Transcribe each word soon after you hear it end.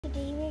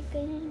Today we're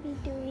going to be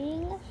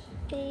doing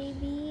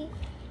baby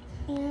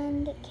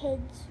and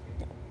kids.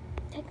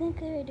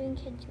 Technically we're doing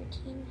kids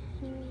routine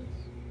anyways.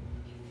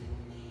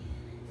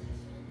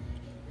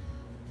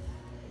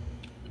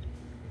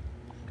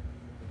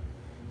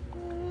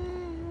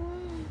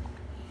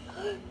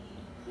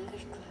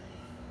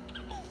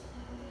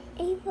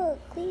 Ava,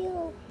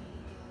 Cleo,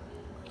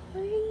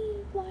 why are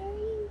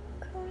you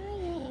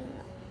crying?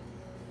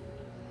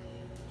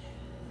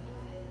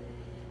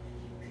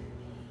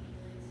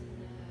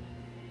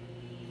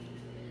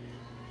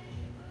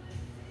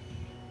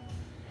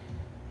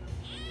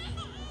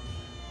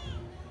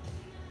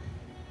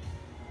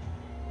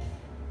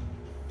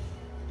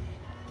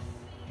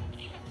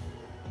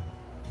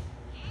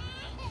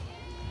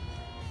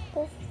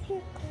 Both of you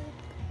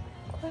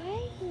are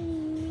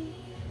crying.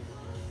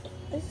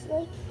 It's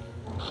like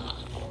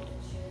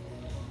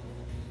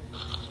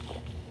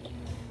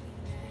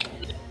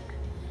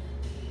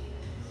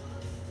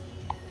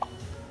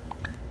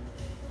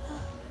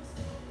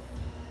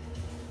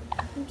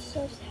I'm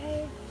so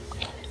tired.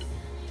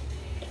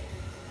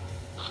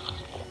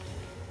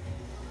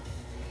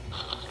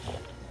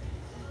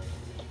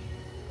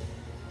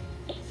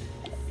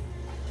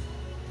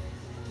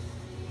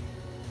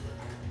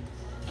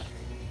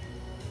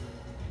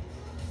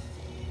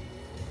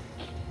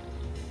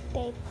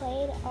 They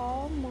played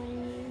all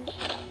morning.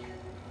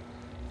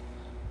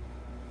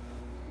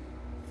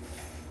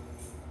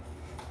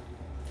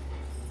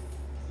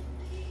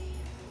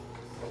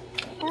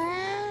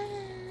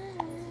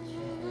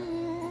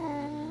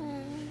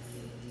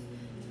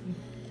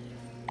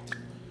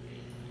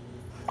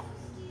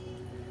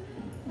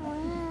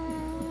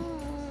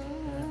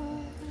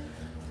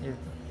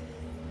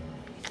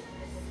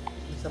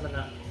 Isa man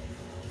na.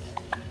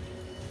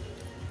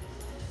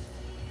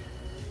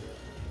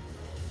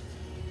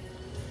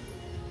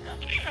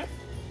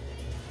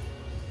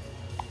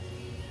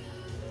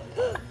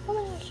 Oh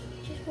my gosh,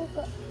 I just woke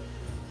up.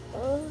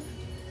 Oh.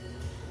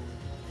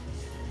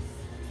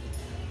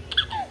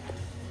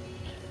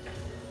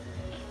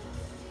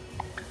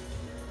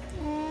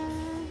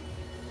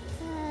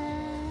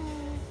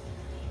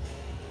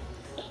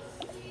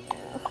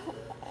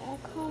 Oh,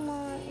 come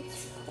on,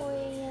 it's 4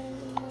 a.m.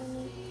 in the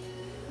morning.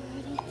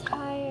 I'm already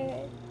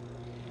tired.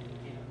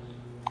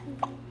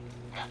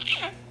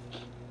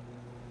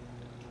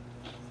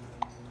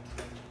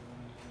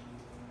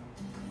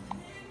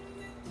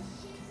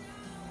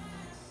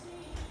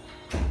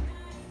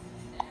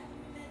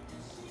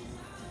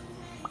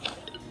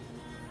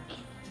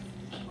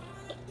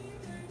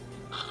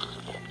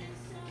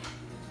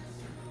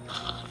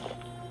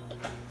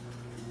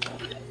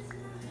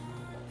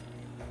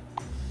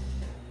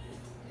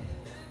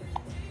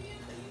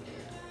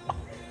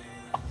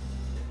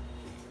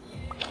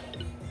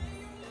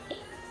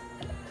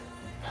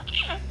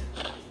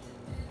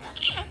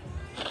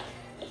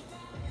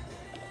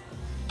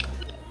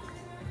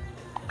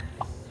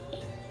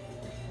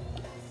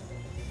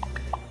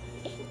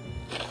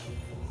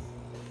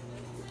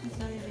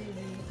 Sorry,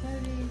 baby.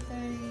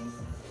 Sorry.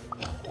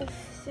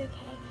 It's okay.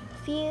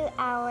 A few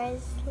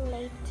hours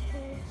later.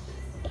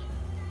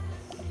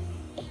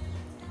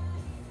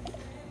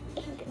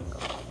 I'm gonna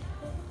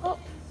go.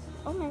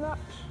 Oh my gosh.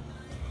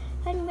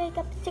 I can wake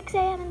up at 6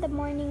 a.m. in the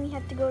morning. We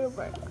have to go to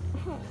work.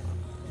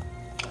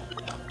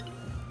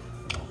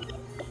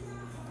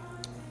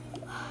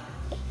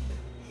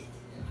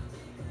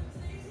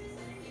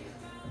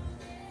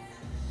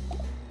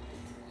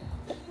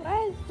 Why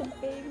is the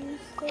baby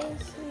still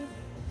asleep?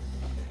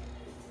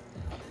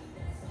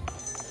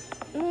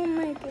 Oh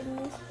my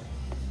goodness.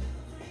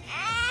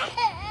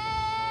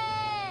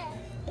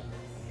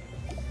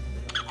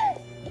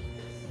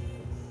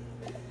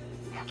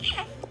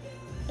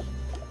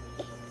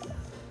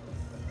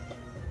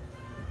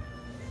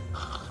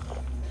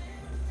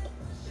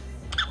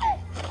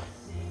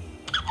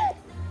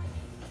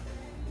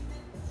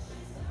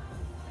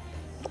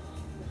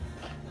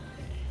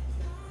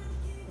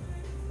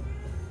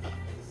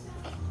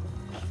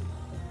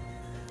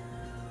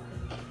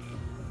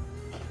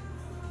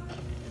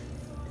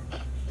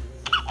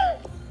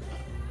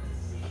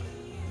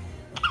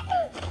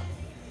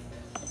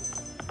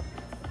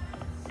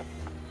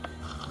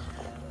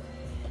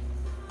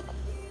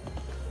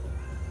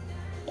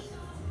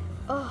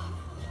 Oh,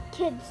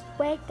 kids,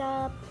 wake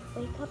up.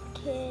 Wake up,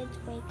 kids,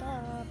 wake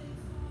up.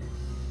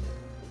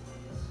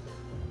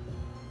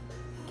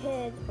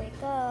 Kids,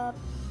 wake up.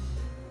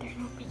 They're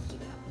not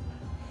waking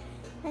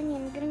up. Honey,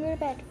 I'm gonna go to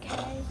bed,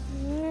 okay?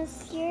 No,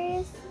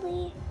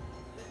 seriously?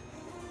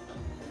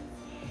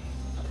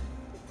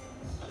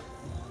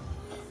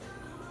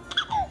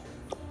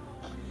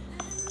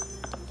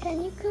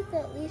 Can you cook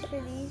at least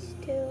for these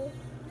two?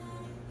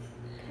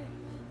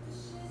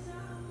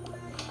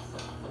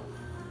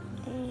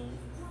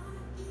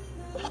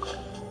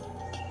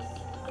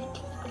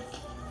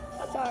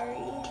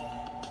 Sorry.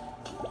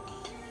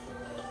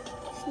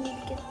 Just need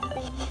to get the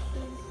baby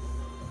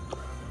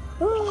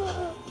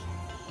food.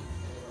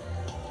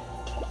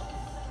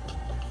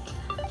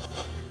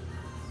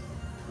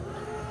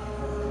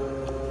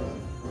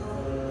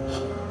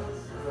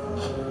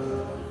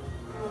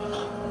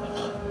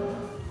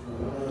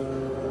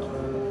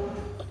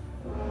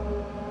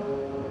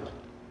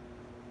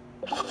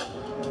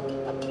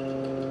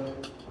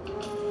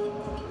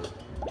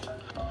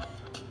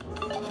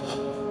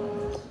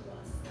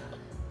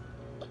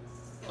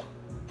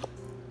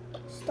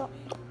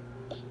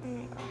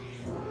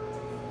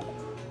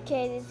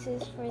 Okay, this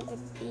is for the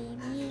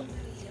babies.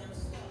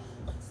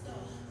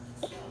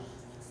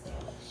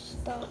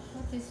 Stop.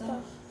 What is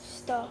Stop.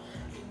 Stop.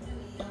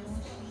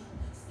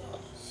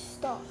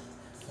 Stop.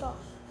 Stop.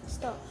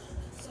 Stop.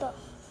 Stop.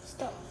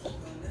 Stop.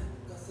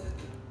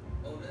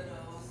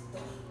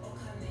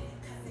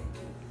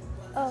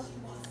 Oh,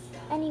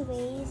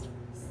 anyways,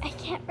 I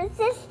can't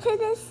resist to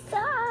this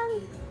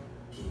song.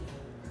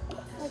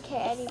 Okay,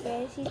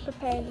 anyways, he's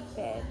preparing the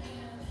bed.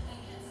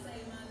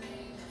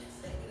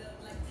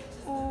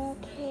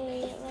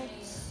 Okay,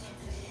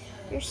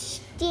 you're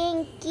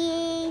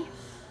stinky.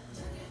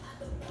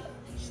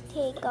 Just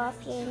take off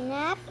your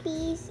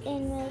nappies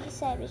and we'll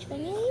decide which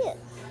one you use.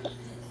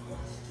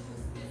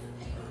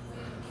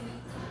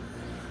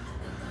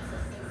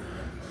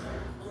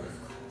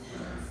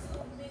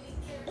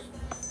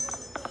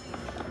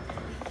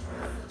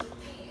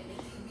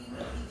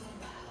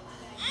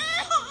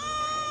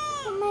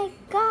 Oh my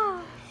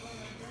gosh.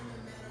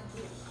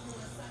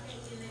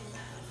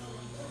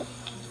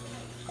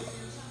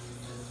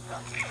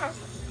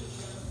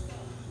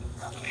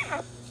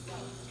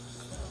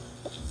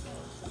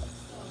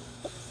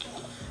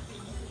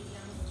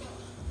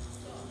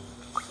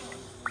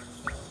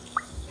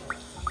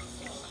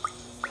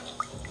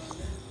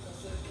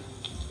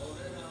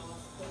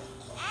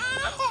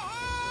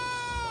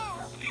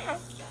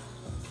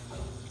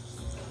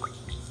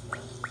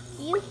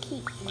 You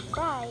keep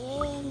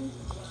crying.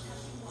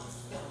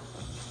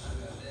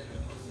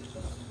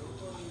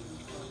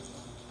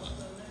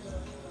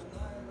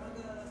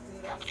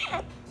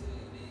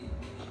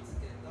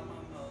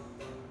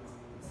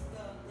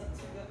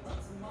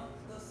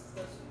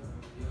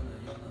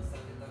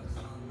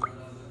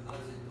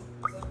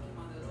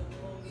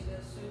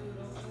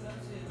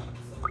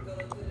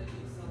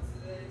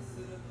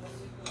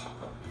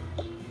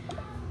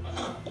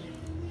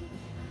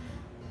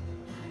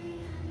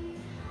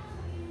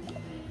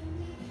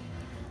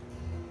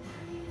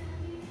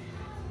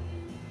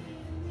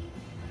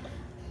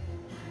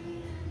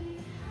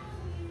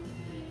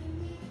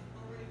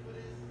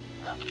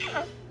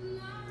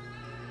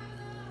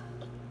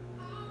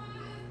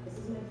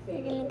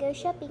 We're gonna go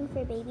shopping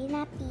for baby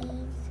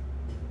nappies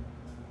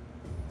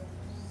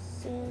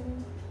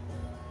soon.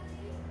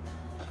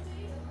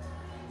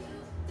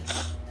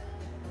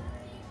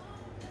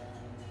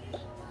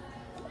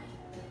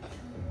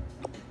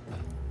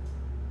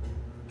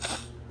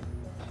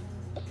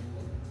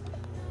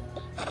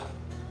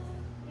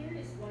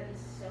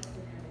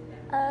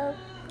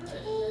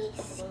 Okay,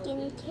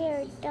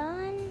 skincare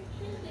done.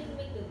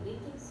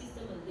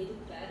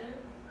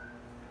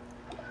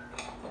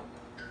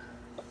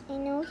 I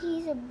know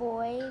he's a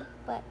boy,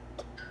 but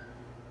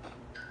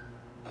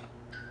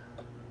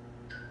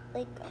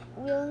like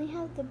we only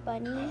have the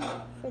bunny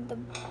for the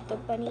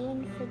bunny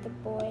one for the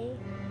boy,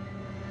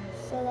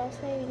 so that's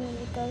why we need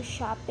to go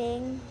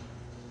shopping.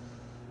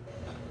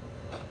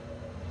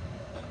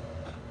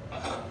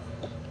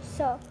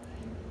 So,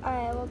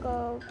 alright, we'll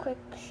go quick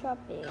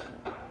shopping.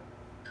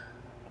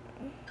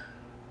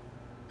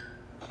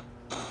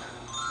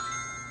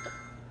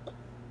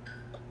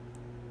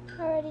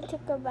 I already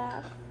took a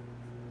bath.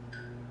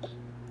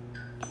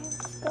 Okay,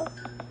 let's go.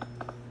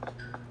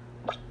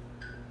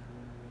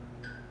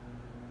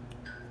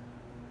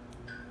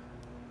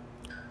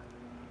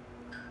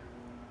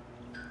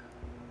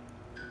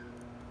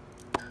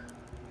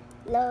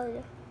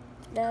 Load,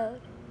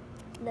 load,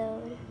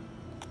 load,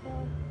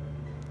 load.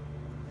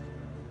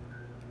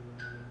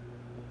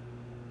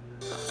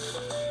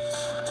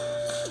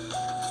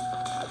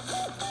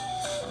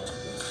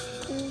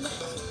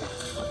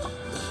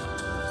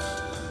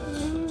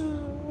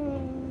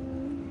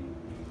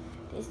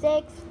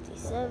 Six,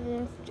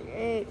 57,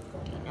 58,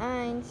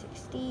 59,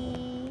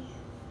 60.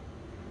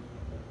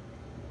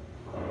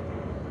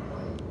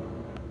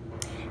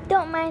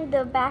 Don't mind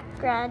the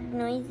background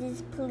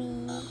noises,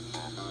 please.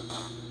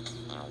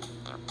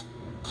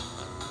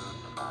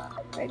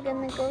 We're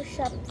gonna go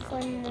shop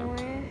for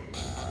more.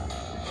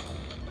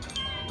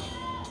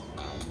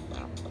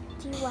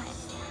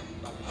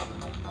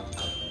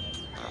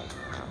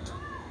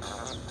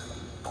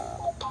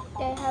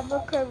 They have a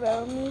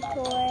Kuromi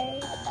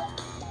toy.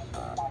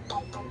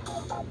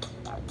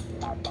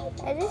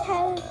 I just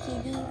have a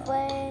kitty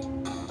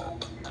one,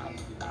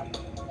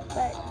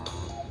 but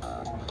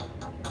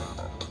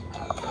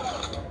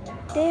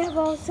they have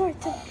all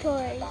sorts of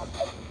toys.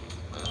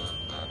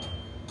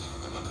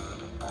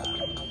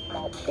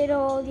 They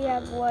don't only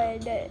have one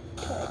toy,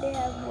 they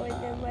have more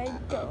than one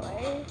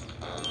toy.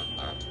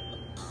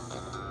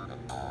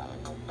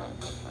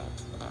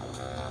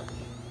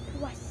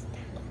 What's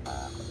that?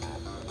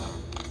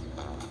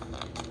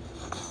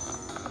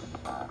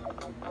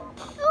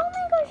 Oh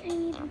my gosh, I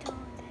need to talk.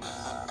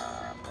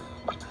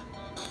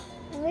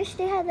 I wish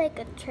they had like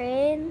a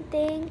train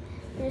thing.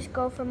 You just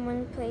go from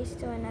one place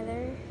to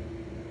another.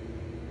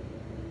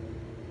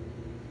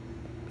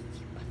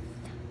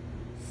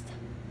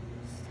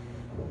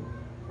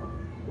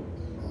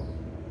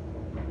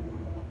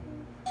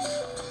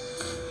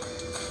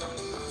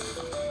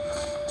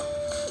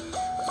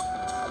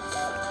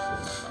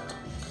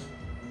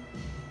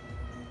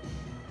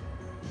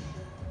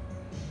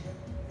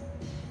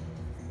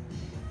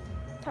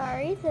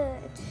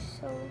 it's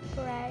so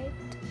bright.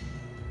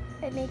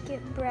 I make it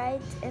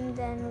bright and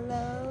then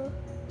low.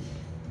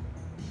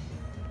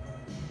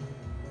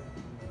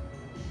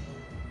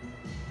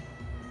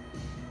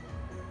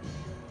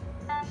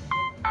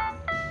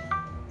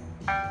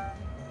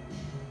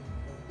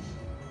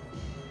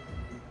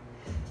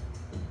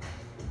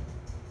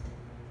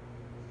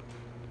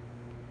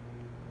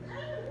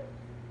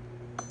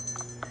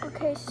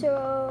 Okay,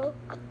 so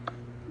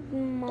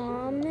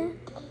Mom.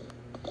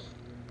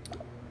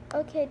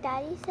 Okay,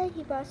 Daddy said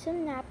he bought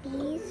some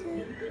nappies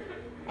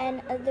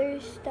and other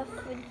stuff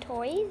with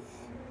toys.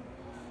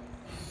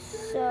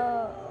 So,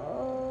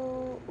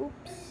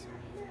 oops,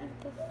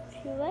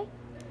 if you like,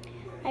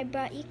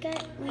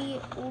 we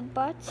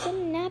bought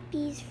some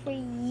nappies for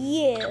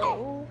you.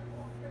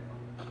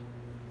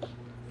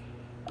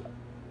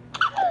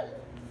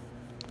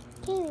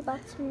 Okay, we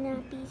bought some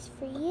nappies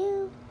for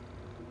you.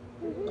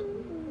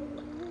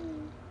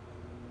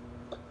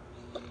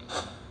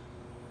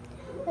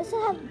 I also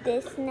have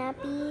this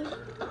nappy.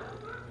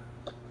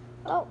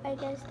 Oh, I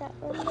guess that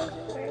one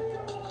doesn't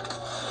work.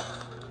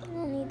 I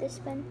don't need this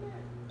one.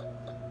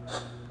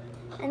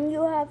 And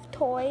you have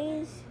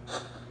toys.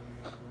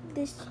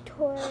 This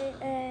toy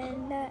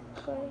and that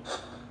toy.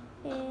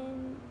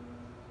 And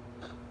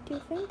do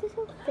you think this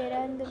will fit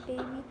on the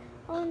baby?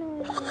 Oh no,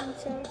 it's not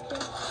so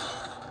good.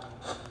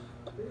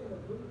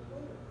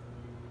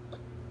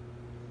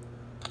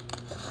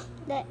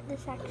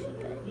 This actually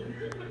good.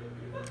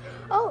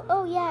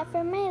 Oh yeah,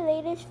 for my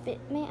latest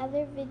my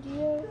other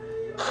video,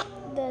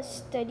 the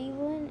study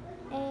one,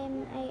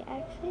 I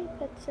actually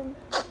put some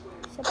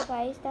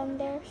supplies down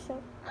there.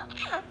 So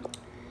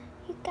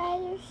you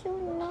guys are so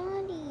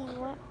naughty.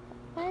 Why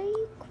are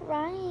you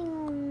crying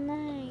all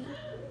night?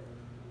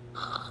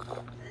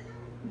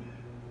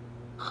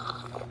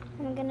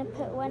 I'm gonna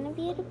put one of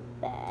you to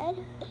bed,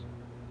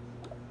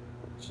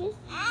 which is you.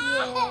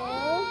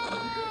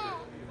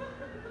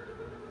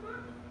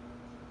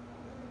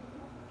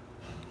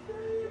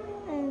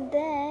 And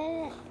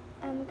then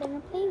I'm gonna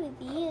play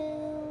with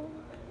you.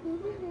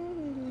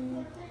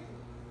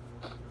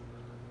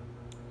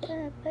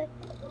 Gonna put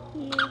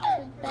you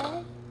to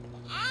bed.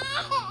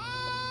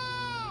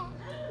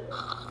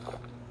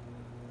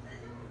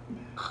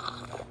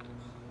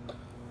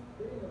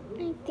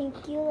 I think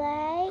you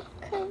like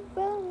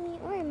Karoni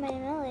or my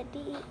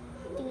melody.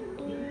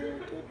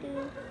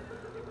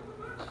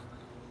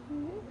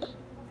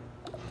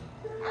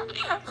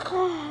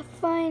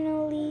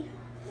 Finally.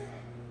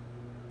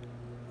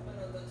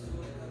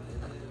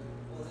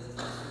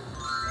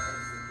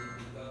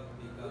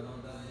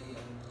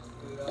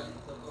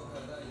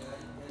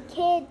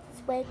 Kids,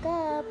 wake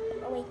up.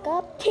 Wake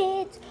up,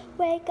 kids.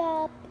 Wake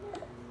up.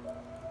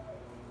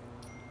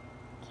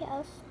 Okay,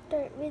 I'll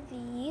start with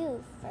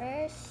you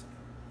first.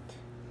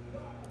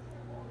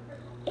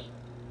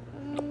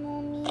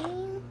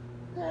 Mommy,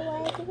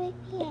 why did you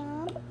wake me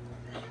up?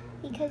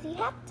 Because you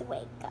have to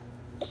wake up.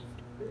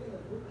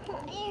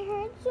 I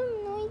heard some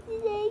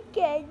noises. I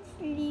can't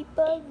sleep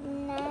at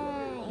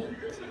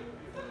night.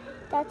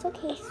 That's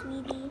okay,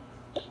 sweetie.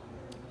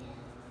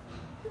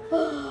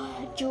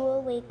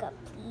 Jewel, wake up,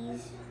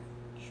 please.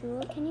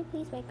 Jewel, can you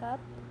please wake up?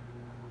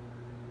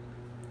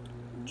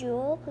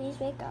 Jewel, please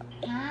wake up.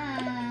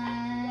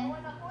 Hi.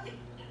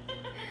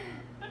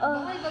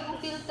 Oh, bagong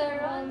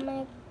filter oh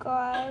my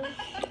gosh.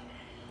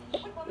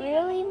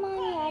 Really, Mom?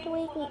 You had to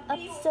wake me up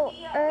so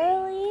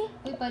early?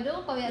 Uy, pa do,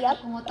 pawi Yup.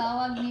 ato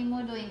pangutawag ni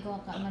mo do, ko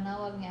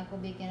manawag niya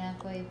ako, bigyan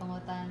ako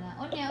pangutana.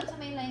 O niya, sa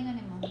may laingan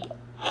ni mo?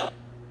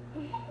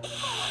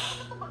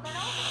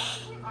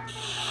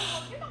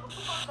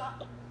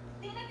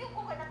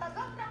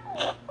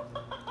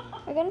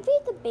 We're gonna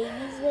feed the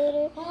babies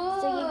later,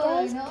 so you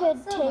guys could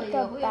take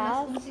a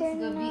bath for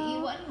now.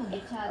 Iwan mo,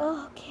 gichat.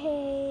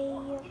 Okay.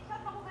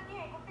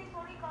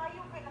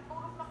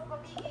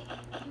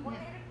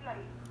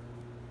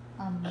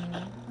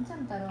 Unsa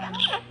man taron?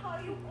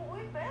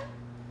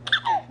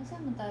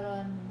 Unsa man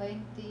taron?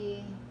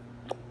 20.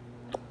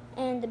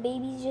 And the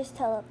babies just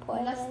Last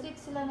teleported week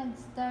sila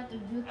nag-start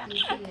of duty.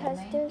 because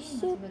they're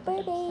super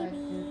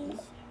babies.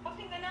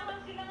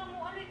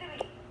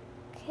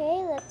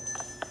 Okay,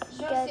 let's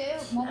Sure, get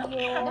siya, mo,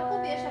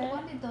 dako biya siya your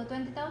buwan dito,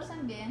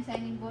 20,000 biya ang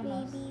signing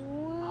bonus. baby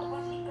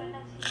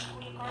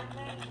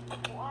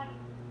one.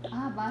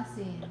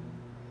 Basin.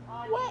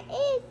 What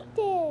is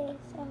this?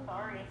 Oh.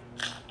 Sorry.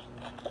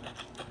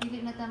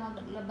 Dili na ta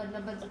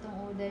maglabad-labad sa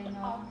itong uday,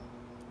 no?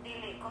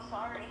 Dili ko,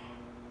 sorry.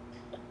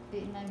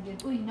 Di na yun.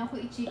 Uy,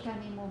 naku, i-chika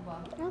ni mo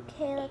ba?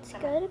 Okay, let's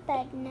go to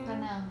bed now.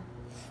 Kanang.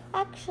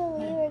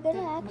 Actually, we're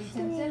gonna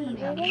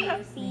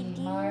feed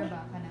you. We're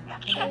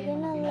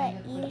gonna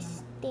let you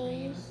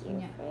stay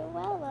here for a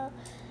while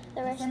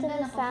the rest of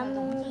the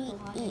family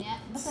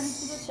eats.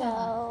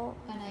 So,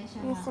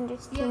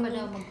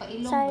 misunderstanding.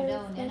 Sorry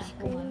if my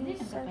screen is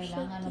so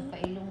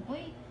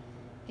shaky.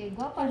 Kay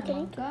gwapa I'm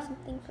gonna naman ka. cook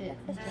something for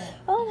breakfast.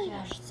 Oh my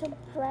gosh, some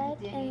bread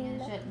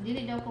and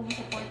Dili daw ko mo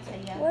support sa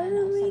iya. what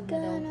are we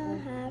gonna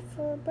have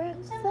for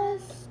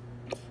breakfast?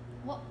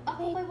 Ako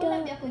kay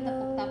wala di ako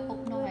tapok-tapok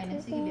no. Kaya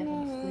nagsige di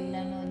ako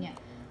eskwela no niya.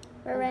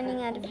 We're running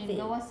out of food.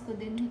 Gawas ko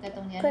din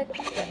katong yan. Quick.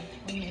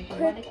 Unya ito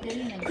Quick. balik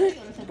diri na Quick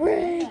sa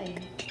break. kulay.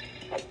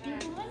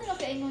 Ano na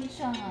kaingon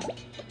siya nga.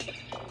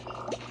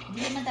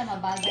 Dili man ta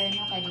mabother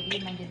no kay dili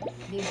man dili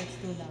it's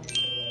too loud.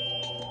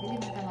 Dili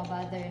man ta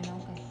mabother no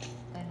kay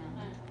kanang.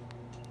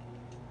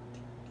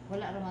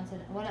 Wala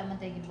man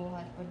tay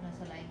gibuhat pud na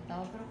sa laing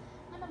tao pero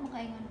ano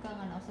makaingon ka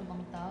nga na sa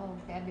bang tao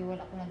kay abi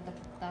wala ko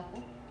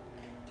nagtapok-tapok.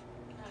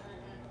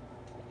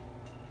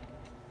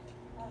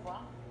 Ba?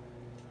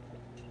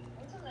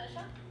 Unsa na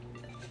siya?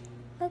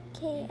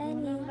 Okay,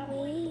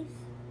 anyways,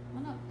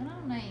 Ano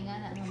na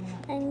ingana ng mga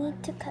I need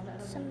to cut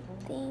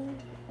something.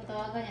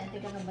 Patawagan niya,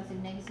 tika ka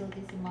basin na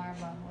isulti si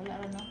Marva. Wala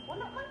rin no?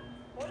 Wala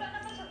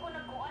naman sa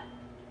kunang kuan.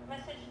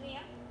 Message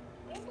niya.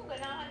 Yung ko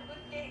ganahan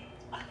good kay.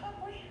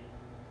 Boy.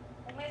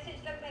 Ang message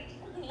lang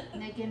niya.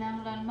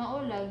 Nagkinanglan mao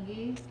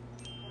lagi.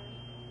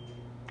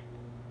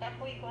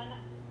 Tapoy ko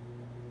na.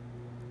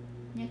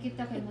 Nya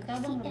kita kay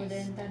mutabang na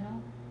budenta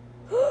no?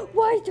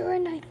 Why is there a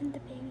knife in the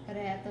baby?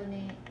 Kaya ato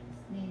ni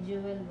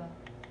Jewel ba?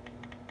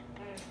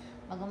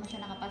 Bago mo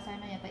siya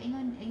nakapasar na niya,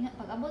 paingon,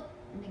 pag abot,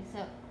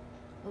 sa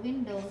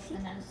windows,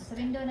 sa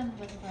window na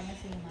magpasa pa na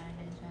siya,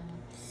 din siya.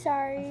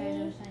 Sorry Pasar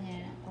daw siya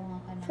niya, kung nga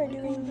ka na, for "Uy,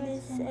 doing congrats,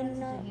 this and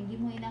congrats." not Hindi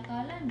mo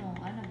inakala, no?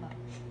 Ano ba?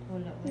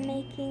 Wala, wala.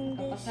 making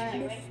this Kapasar,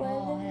 before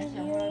oo, the na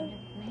siya, video,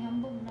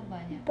 nihambog na ba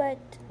niya?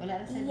 but Wala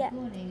rin sa yeah,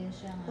 likod, eh, yun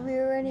siya nga.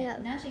 we're running out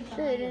Na of siya food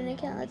pangayon, and I no?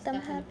 can't let them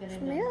Basta have kalipira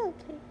some daw. milk.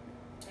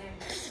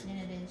 Yan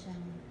na din siya.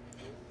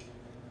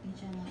 Yan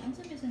siya nga. Ang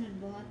sabi sunod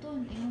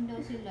buhaton, ingon daw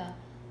sila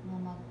nga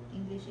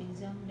mag-English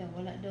exam daw.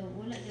 Wala daw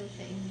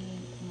siya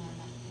ini nga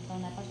na. Ikaw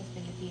na pa siya sa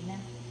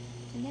Pilipinas.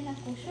 So yan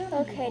ako, sure.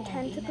 Okay,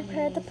 time to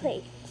prepare the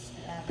plates.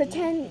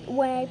 Pretend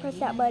when I press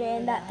that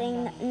button, that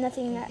thing,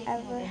 nothing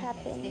ever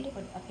happened. Stick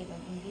for okay,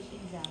 ang English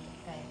exam.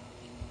 Kaya,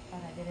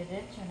 para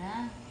dire-diretso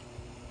na.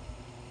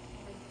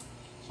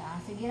 Siya,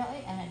 sige raw,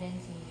 ano din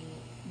si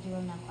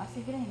Jewel na ako.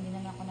 Sige raw, hindi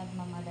na ako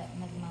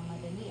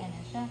nagmamadali. Ano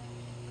siya,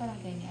 karang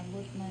kayo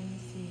niabot man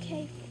si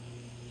Okay.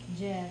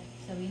 Jeff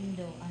sa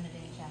window. Ano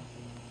din siya.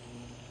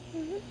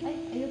 Ay,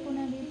 ayoko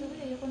na dito.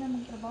 Ayoko na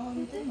magtrabaho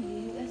dito.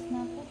 Mag-US na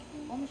ako.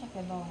 O mo siya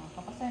trabaho nga.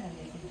 Kapasay na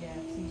din si Jeff.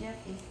 Si Jeff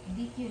is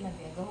DQ na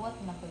biya. Gahuat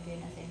na ko din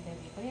na sa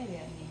interview. Kaya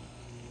biya niya.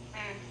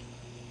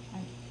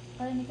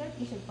 Kaya ni Kurt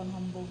isyo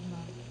panghambog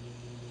na.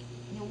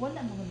 Yung wala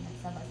mo kung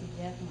nagsaba si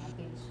Jeff.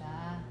 Nga-appeal siya.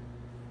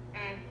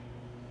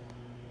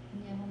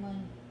 Niya mo man.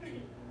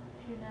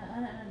 Ano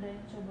na din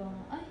siya ba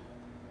nga. Ay,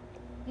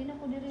 di na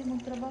ko diri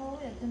magtrabaho.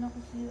 Ito na ko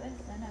sa US.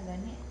 Ano,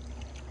 gani.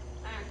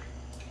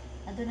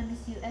 Ato na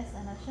Miss US,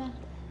 ano siya?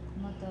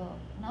 Mo to,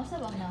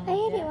 nausab ang namo I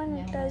really Jeff. want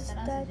Niya, those si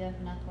that- Jeff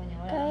na ko niya.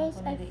 Wala Guys,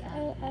 naman ko nariyan.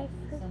 I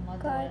So, mo to,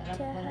 forgot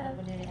to wala have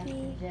ko nariyan si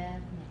the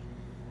Jeff niya.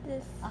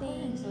 this Ako yung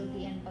thing.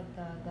 sultian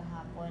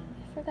pagkagahapon.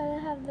 I forgot to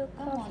have the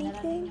Kamo, coffee narating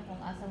thing. niyo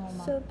kung asa mo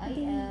So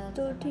please mag-IELTS or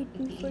don't take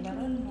me for mag-PTE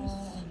baron mo. this.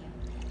 Niya.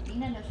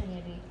 Tingnan daw siya ni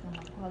Rick kung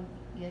magkuhag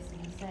US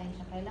visa. Yun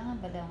siya, kailangan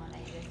ba daw nga na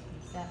US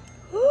visa?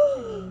 Siya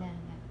ginan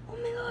niya. Oh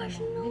my gosh,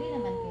 Ano, Dili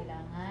naman no.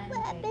 kailangan. What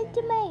kay happened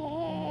to kanang- my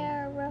hair?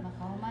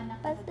 Makahuman na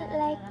ka What's sa it tanan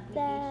like ng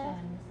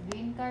application.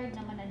 Green card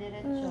naman na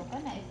diretso Mm. ka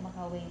na if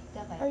maka-wait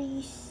ka kay. Are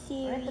you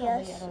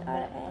serious,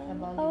 RN?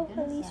 Oh,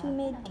 at least we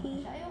made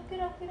tea. Ay, okay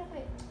ra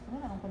kay. Wala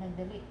naman ko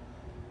nagdali.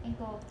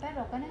 Inko, pero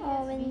kanang Oh,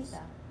 US when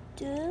visa,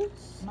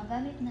 Juice?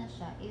 magamit na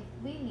siya if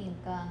willing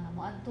ka nga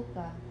moadto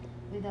ka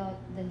without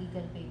the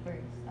legal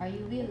papers. Are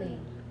you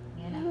willing?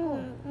 Yan ako.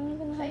 I'm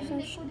gonna have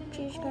some,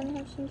 she's gonna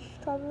have some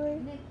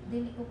strawberry.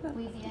 Dili ko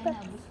pwede yan na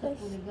gusto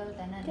ko legal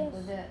tanan ko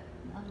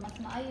ang mas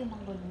maayo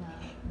man gud nga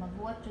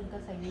magbuhat jud ka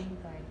sa green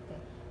card kay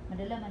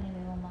madala man nimo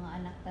yung mga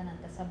anak tanan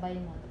kasabay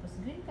mo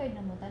tapos green card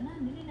na mo tanan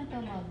dili na ka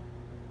mag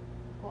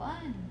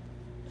kuan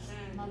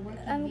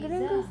mag-working I'm visa. gonna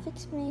go fix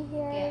my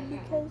hair Kaya,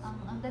 because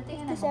ang dating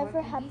if na this ever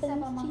mag-working visa happens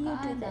pa to man you, do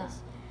kaana. this.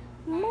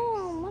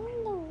 Mom, what in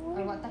the Or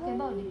world? what take ba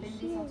Why are you depende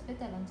sa here?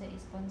 hospital unsa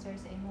i-sponsor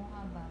sa imuha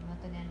ba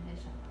matunyan na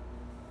siya.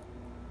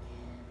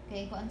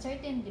 Kaya kung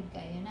uncertain din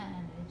kayo na,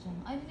 ano din siya,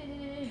 ay,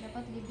 dili,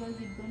 dapat legal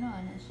din ko na,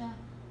 ano siya.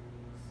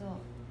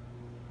 So,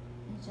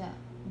 ano siya,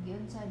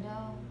 giunsa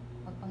daw,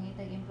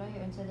 pagpangitag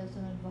employer, unsa daw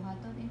sunod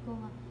buhaton, ko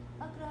nga,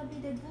 grabe,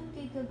 daghan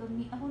kay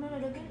kagami, ako na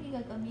daghan kay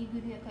kagamigo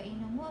diya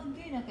kainom mo, ang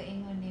na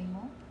kaingon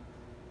nimo.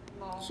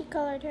 She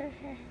colored her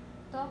hair.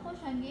 To ako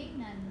siya,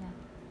 gainan niya.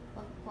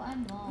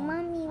 Pagkuan mo,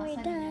 Mommy, we're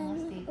asan niya done. mga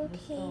state Okay.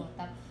 gusto,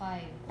 top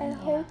 5. I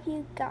hope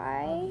you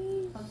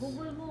guys Pag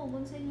Google mo,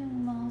 kung saan yung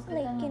mga hospital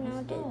like, na you know,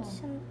 gusto. did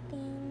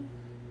something.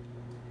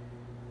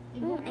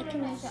 I-google I na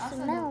can na siya, asa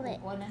smell daw it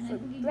kukuha na. for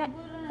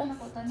I-google na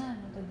ako tanan.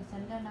 Ito,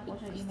 gisanda na ako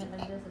siya email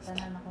address sa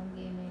tanan akong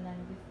gi-emailan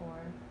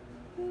before.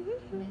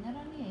 May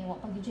naran niya.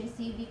 Pag yung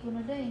CV ko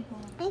na dahil.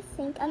 Kung I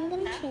think I'm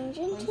gonna change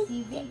into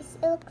CV. this.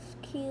 It looks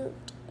cute.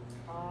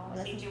 Wala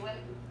Si si- Jewel.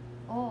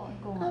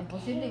 kung Okay.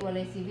 imposible, wala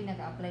yung CV,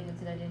 naka-apply din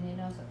sila din yun.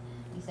 So,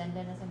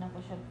 isanda na sana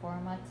ko siya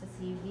format sa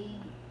CV.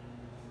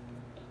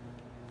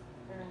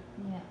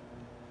 Yeah.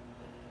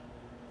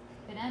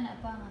 Pinana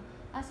pa nga.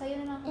 Sa'yo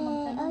na lang ako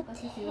magtanong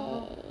kasi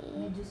siguro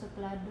medyo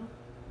suplado.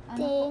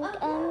 Think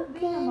I'm grabe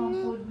naman gonna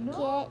food, no?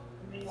 get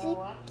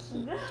What?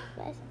 the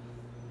key.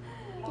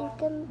 You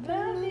can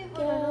Grabe, get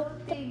wala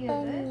the tigil, eh.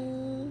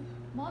 bunny.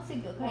 Mo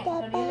siguro kay The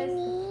realize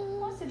bunny.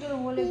 mo siguro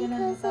wala ganun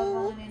Because sa I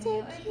tabangan will ninyo.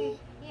 take Ay,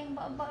 iyang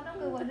baba nang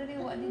kay wa diri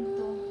wa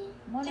dito.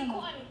 Mo na Si mo.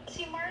 Kuan,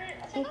 si Mar,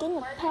 asa I'm ka? gonna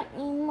Mar? pat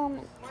me mom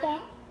and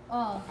dad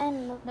Oh, and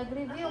the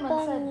nag-review man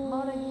sad. bunny.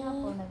 Mao ra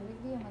gihapon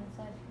nag-review man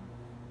sad.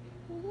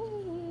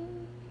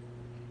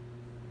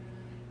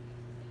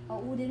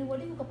 Oh, din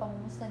wala mo ka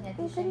pamumusta niya.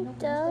 Even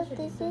though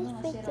this is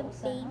for the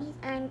babies,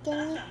 I'm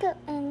gonna go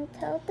and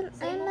tell them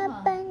I'm a Sa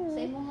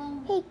bunny. imo nga.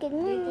 Hey, good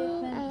morning,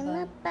 treatment I'm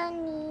ba? a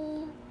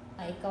bunny.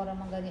 Ay, ikaw ra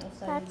man gani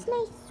usay. That's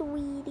my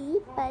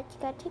sweetie, but you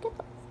gotta take it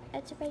off.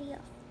 It's already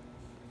off.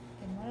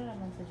 Kay mo ra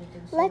man sa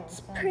jud.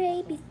 Let's pray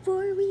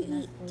before we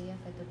eat. Kuya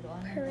kay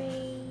tudloan.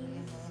 Pray.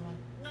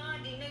 Na,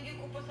 di na gyud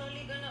ko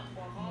pasali ka na.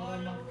 Bahala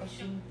Bahala ko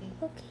siya. pasyente.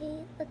 Okay,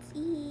 let's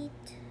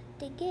eat.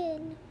 Dig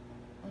in.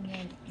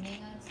 Unya,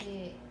 ningan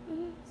si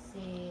Mm.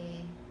 si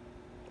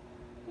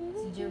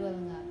Jewel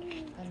nga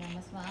kana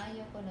mas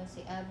maayo ko no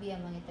si Abby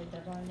ang mga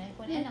trabaho na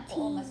kun anak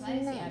ko mas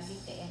maayo si Abby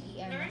kay ang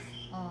ER mas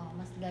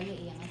mas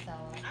gali iyang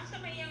asawa Asa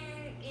may iyang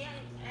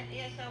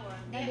asawa?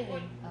 dali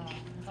rin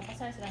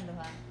nakapasar silang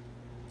duha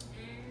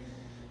Mm.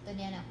 ito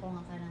niya na ko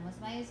nga kana mas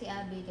maayo si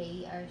Abby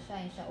kay ER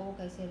siya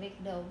okay si Rick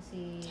daw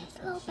si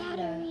Low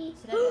Sheila battery.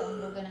 sila daw ang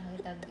lugar ng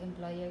kitag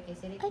employer kay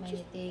si Rick I may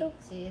just- nitig oh.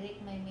 si Rick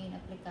may main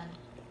applicant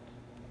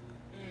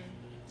Mm.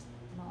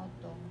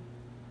 mauto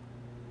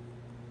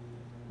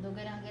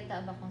lugar ng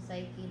kita ba kung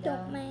psyche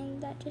daw Don't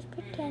mind that. Just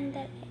pretend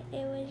that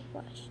it was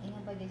washed.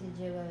 ingon pa si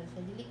Jewel so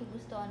dili ko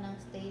gusto ng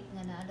state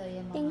nga naa daw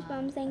yung mga Thanks,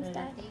 Mom. Thanks,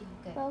 Dad. relative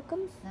kay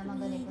Welcome, na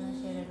magani ko na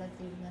siya sweetie.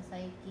 relative na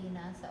psyche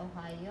na sa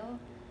Ohio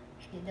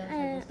di daw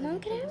Mom,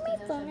 can I have my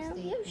gusto phone daw now? siya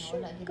Yeah, state sure.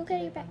 na wala gid Go sila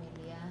get your back.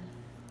 pamilya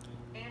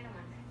Kaya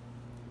naman.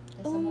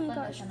 kay Oh my subukan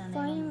daw gosh, siya na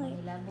finally.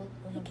 nilabot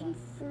ko I na ba can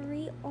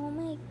free all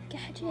my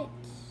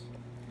gadgets.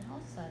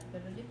 how sad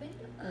pero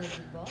depende ko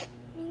di ba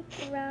My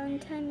ground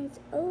time is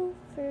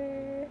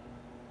over.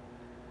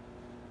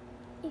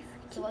 If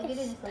so wag din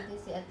isulti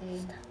si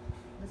ate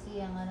kasi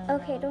ang ano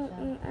Okay, na don't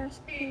siya ask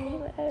me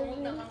Ko, what I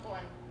tungod na really kang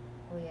kuan.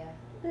 kuya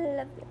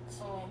love it.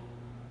 So,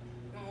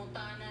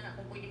 mangutanan na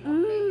kung pwede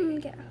mo-apply.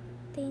 Yeah.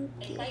 Thank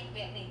Ay, you. psych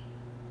ba ni?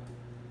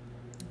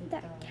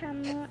 That bitaw.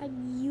 camera, I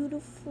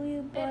beautifully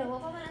pero bought wa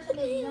pa man na siya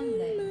nagbilang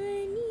dai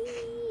money.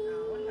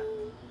 Wala.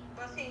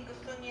 Kasi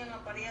gusto niya nga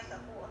parehas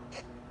ako.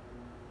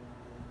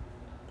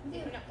 hindi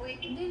Hindi na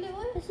pwede. dili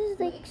oy This is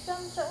May like exam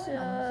siya, so oy.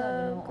 Ano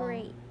sabi mo,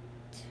 great.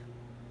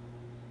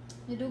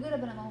 Niduga na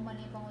ba na mahuman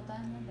yung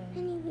pangutan niya dahil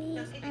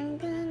Anyways, I'm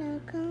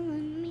gonna go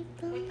on my Wait,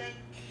 phone. ay.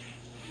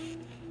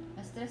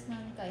 na-stress na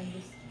ka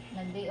imbis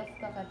nag-day off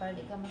ka kaya para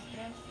di ka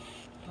ma-stress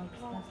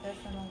na-stress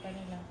naman ka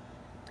nila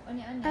ano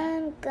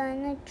I'm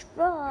gonna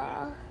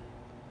draw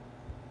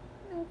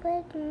with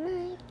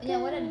my Anya,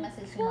 wala ni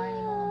message si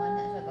Marnie mo nga man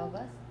na siya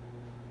gawas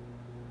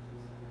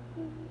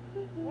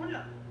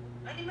Wala.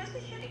 Ay, di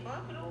message siya, di ba?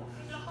 Pero,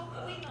 lakaw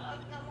ko eh,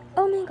 na mo.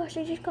 Oh my gosh,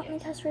 I just got my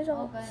test oo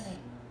results. gani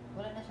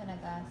wala na siya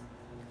nag-ask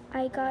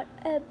I got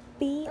a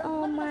B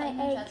on my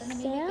kaya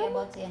exam.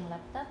 about siyang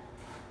laptop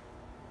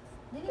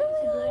dili Oh mo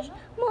my siguro gosh,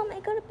 Mom, I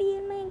got a B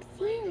in my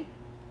exam.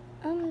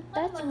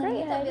 That's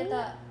great, honey.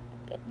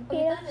 Get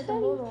paid off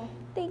study.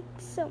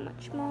 Thanks so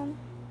much, Mom.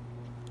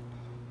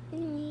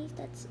 Anyways,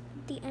 that's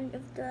the end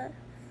of the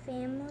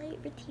family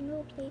routine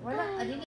roleplay. wala Bye. adili